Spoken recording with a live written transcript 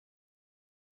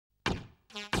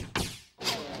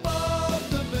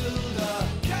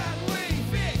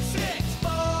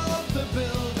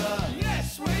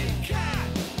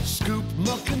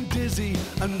Dizzy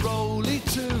and Rolly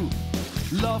too.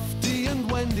 Lofty and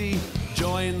Wendy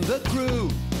join the crew.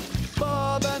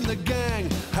 Bob and the gang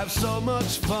have so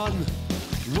much fun.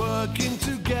 Working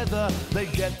together, they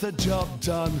get the job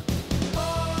done.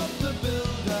 Bob the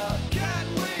Builder, can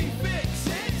we fix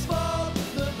it? Bob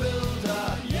the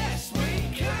Builder, yes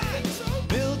we can.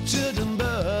 Pilchard and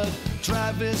Bird,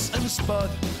 Travis and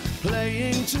Spud,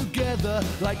 playing together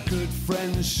like good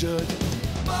friends should.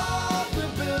 Bob the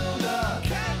Builder,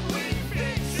 can we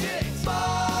fix it?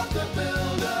 Bob the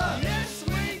Builder, yes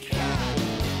we can.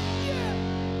 Yeah.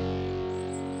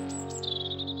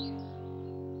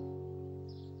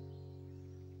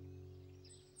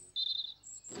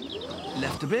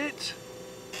 Left a bit,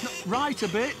 no, right a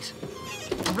bit,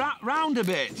 round a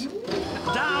bit,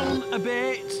 down a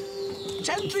bit.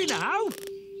 Gently now.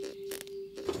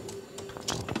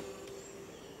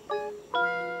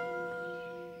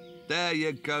 There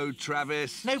you go,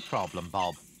 Travis. No problem,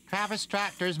 Bob. Travis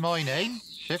Tractor's my name.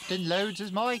 Shifting loads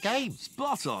is my game.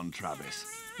 Spot on, Travis.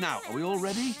 Now, are we all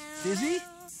ready? Dizzy?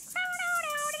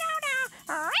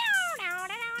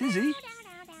 Dizzy?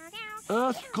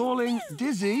 Earth calling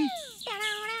Dizzy?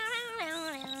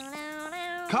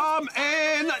 Come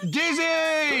in,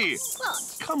 Dizzy!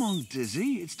 What? Come on,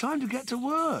 Dizzy. It's time to get to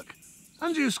work.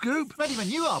 And you, Scoop. Ready when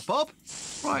you are, Bob.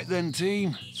 Right then,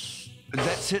 team.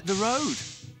 Let's hit the road.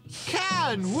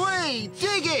 Can we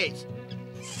dig it?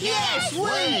 Yes,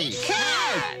 we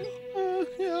can!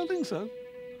 Yeah, I think so.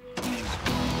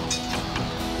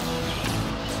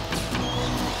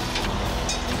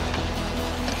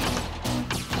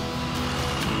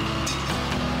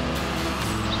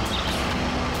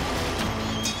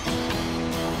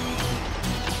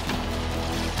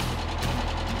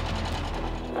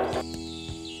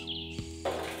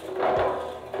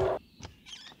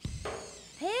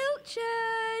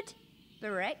 Pilchard!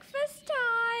 Breakfast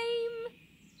time!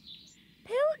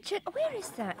 Pilchard, where is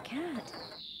that cat?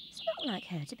 It's not like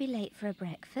her to be late for a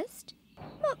breakfast.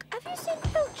 Look, have you seen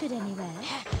Pilchard anywhere?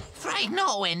 Afraid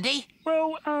not, Wendy.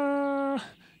 Well,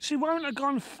 she won't have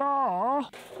gone far.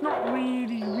 Not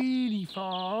really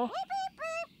far.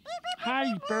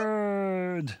 Hey,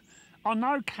 Bird. I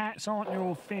know cats aren't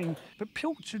your thing, but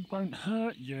Pilchard won't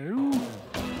hurt you.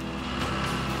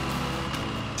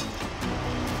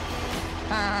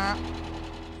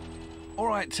 All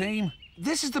right, team.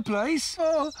 This is the place.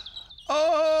 We're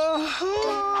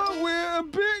a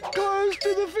bit close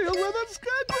to the field where the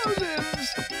scarecrow lives.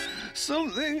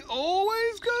 Something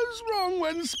always goes wrong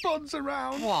when Spud's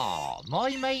around. What,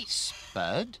 my mate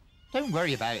Spud? Don't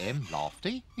worry about him,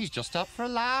 Lofty. He's just up for a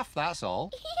laugh, that's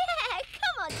all. Yeah,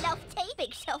 come on, Lofty,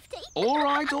 big softy. All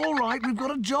right. We've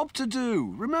got a job to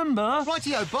do. Remember?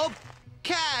 Rightio, Bob.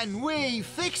 Can we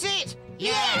fix it?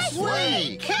 Yes,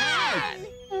 we can!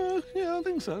 Yeah, I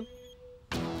think so.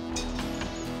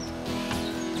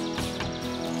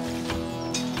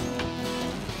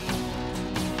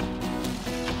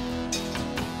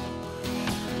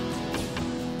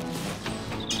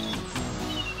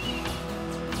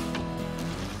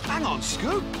 Hang on,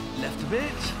 Scoop. Left a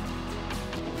bit.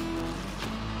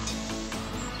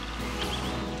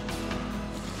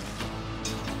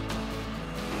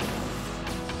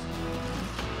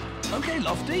 OK,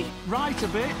 Lofty. Right a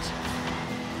bit.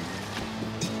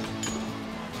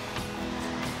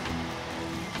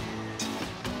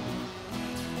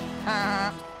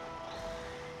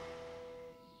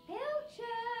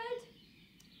 Pilchard!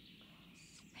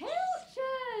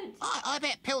 Pilchard! I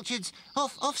bet Pilchard's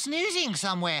off snoozing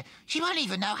somewhere. She won't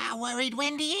even know how worried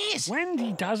Wendy is.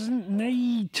 Wendy doesn't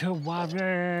need to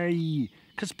worry,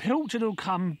 because Pilchard will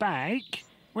come back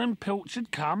when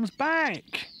Pilchard comes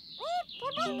back.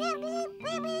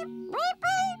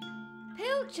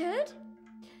 Pilchard?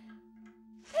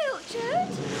 Pilchard?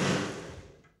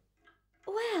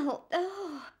 Well,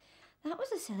 that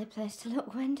was a silly place to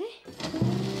look, Wendy.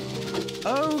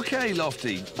 OK,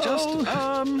 Lofty. Just,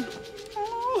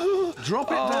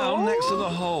 drop it down next to the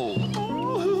hole.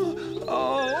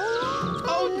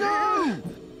 Oh, no!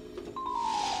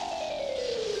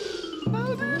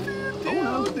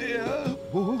 Oh, dear.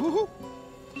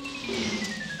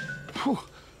 Whew,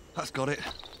 that's got it.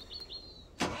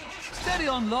 Steady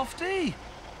on, Lofty.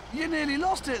 You nearly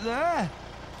lost it there.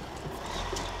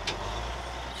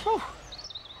 Whew.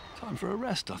 Time for a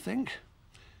rest, I think.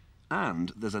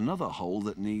 And there's another hole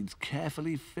that needs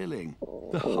carefully filling.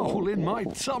 The hole in my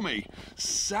tummy.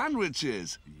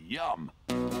 Sandwiches. Yum.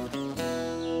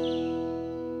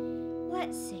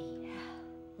 Let's see.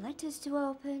 Letters to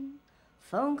open,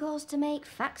 phone calls to make,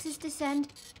 faxes to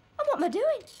send. And what am I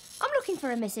doing? I'm looking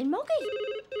for a missing Moggy.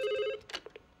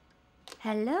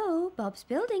 Hello, Bob's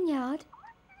Building Yard.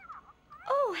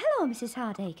 Oh, hello, Mrs.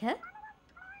 Hardacre.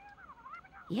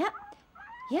 Yep.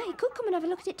 Yeah, you could come and have a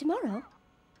look at it tomorrow.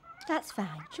 That's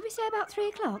fine. Should we say about 3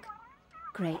 o'clock?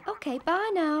 Great. OK,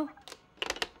 bye now.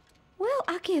 Well,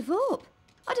 I give up.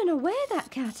 I don't know where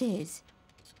that cat is.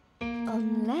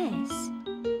 Unless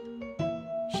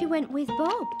she went with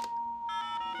Bob.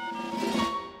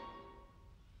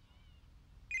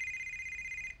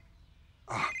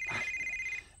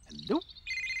 Hello?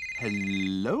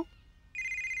 Hello?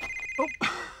 Oh.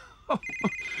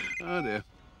 Oh, dear.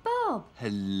 Bob.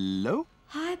 Hello?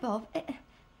 Hi, Bob.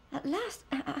 At last,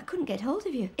 I couldn't get hold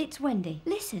of you. It's Wendy.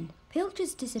 Listen,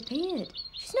 Pilchard's disappeared.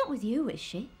 She's not with you, is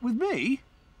she? With me?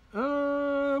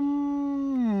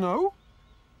 No.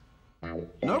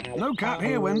 Nope, no cat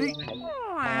here, Wendy.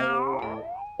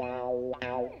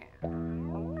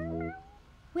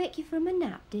 Wake you from a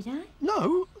nap, did I?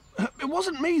 No, it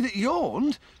wasn't me that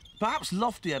yawned. Perhaps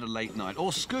Lofty had a late night,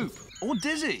 or Scoop, or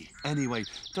Dizzy. Anyway,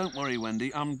 don't worry,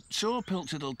 Wendy. I'm sure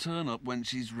Pilchard will turn up when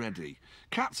she's ready.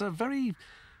 Cats are very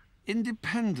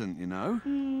independent, you know.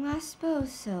 I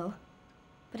suppose so.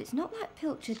 But it's not like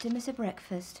Pilchard to miss a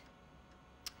breakfast.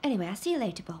 Anyway, I'll see you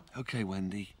later, Bob. OK,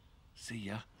 Wendy. See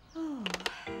ya. Oh.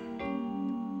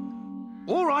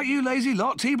 All right, you lazy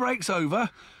lot. Tea break's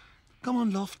over. Come on,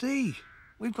 Lofty.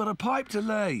 We've got a pipe to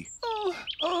lay.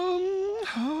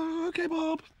 OK,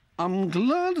 Bob. I'm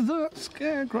glad that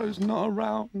Scarecrow's not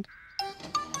around.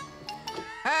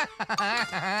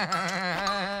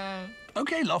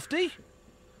 OK, Lofty.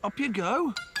 Up you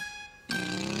go.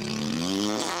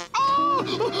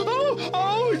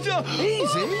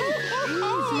 Easy.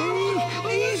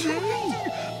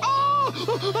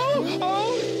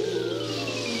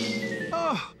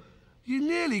 Oh, you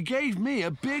nearly gave me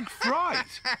a big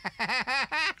fright.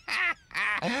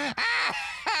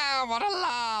 What a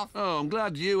laugh! Oh, I'm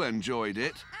glad you enjoyed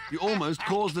it. You almost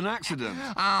caused an accident.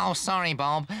 Oh, sorry,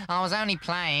 Bob. I was only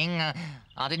playing. I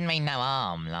didn't mean no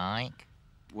harm, like.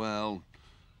 Well,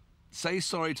 say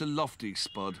sorry to Lofty,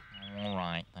 Spud. All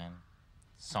right, then.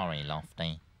 Sorry,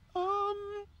 Lofty.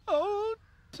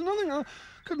 It's nothing I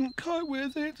couldn't cope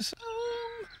with. It's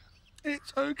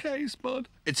OK, Spud.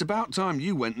 It's about time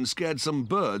you went and scared some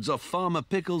birds off Farmer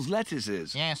Pickle's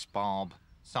lettuces. Yes, Bob.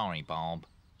 Sorry, Bob.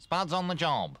 Spud's on the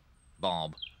job,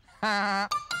 Bob.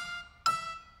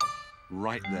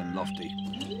 Right then, Lofty.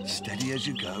 Steady as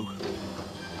you go.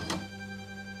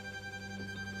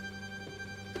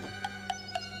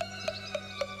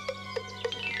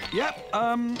 Yep,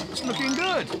 it's looking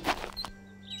good.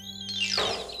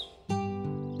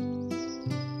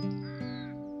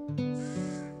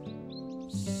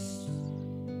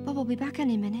 Bob will be back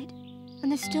any minute.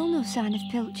 And there's still no sign of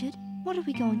Pilchard. What are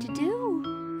we going to do?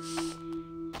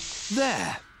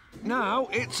 There. Now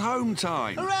it's home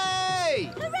time.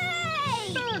 Hooray!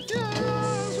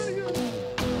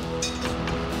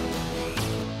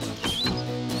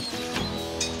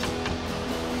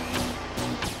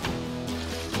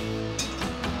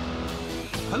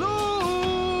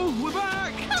 Hello, we're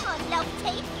back. Come on,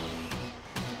 Lofty.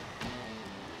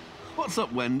 What's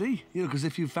up, Wendy? You look as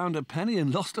if you found a penny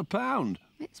and lost a pound.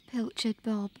 It's Pilchard,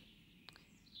 Bob.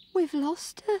 We've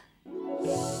lost her.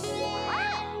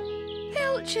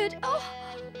 Pilchard! Oh,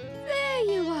 there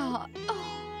you are. Oh.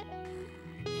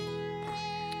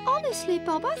 Honestly,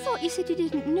 Bob, I thought you said you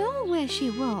didn't know where she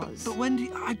was. But Wendy,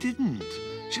 I didn't.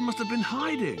 She must have been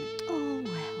hiding. Oh,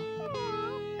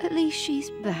 well. At least she's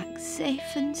back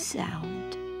safe and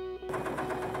sound.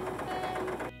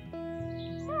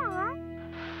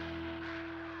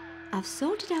 I've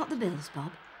sorted out the bills,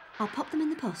 Bob. I'll pop them in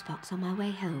the postbox on my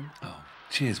way home. Oh,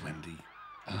 cheers, Wendy.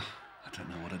 I don't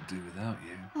know what I'd do without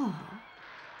you. Oh,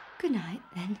 good night,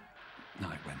 then.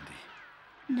 Night, Wendy.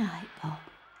 Night, Bob.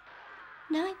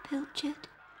 Night, Pilchard.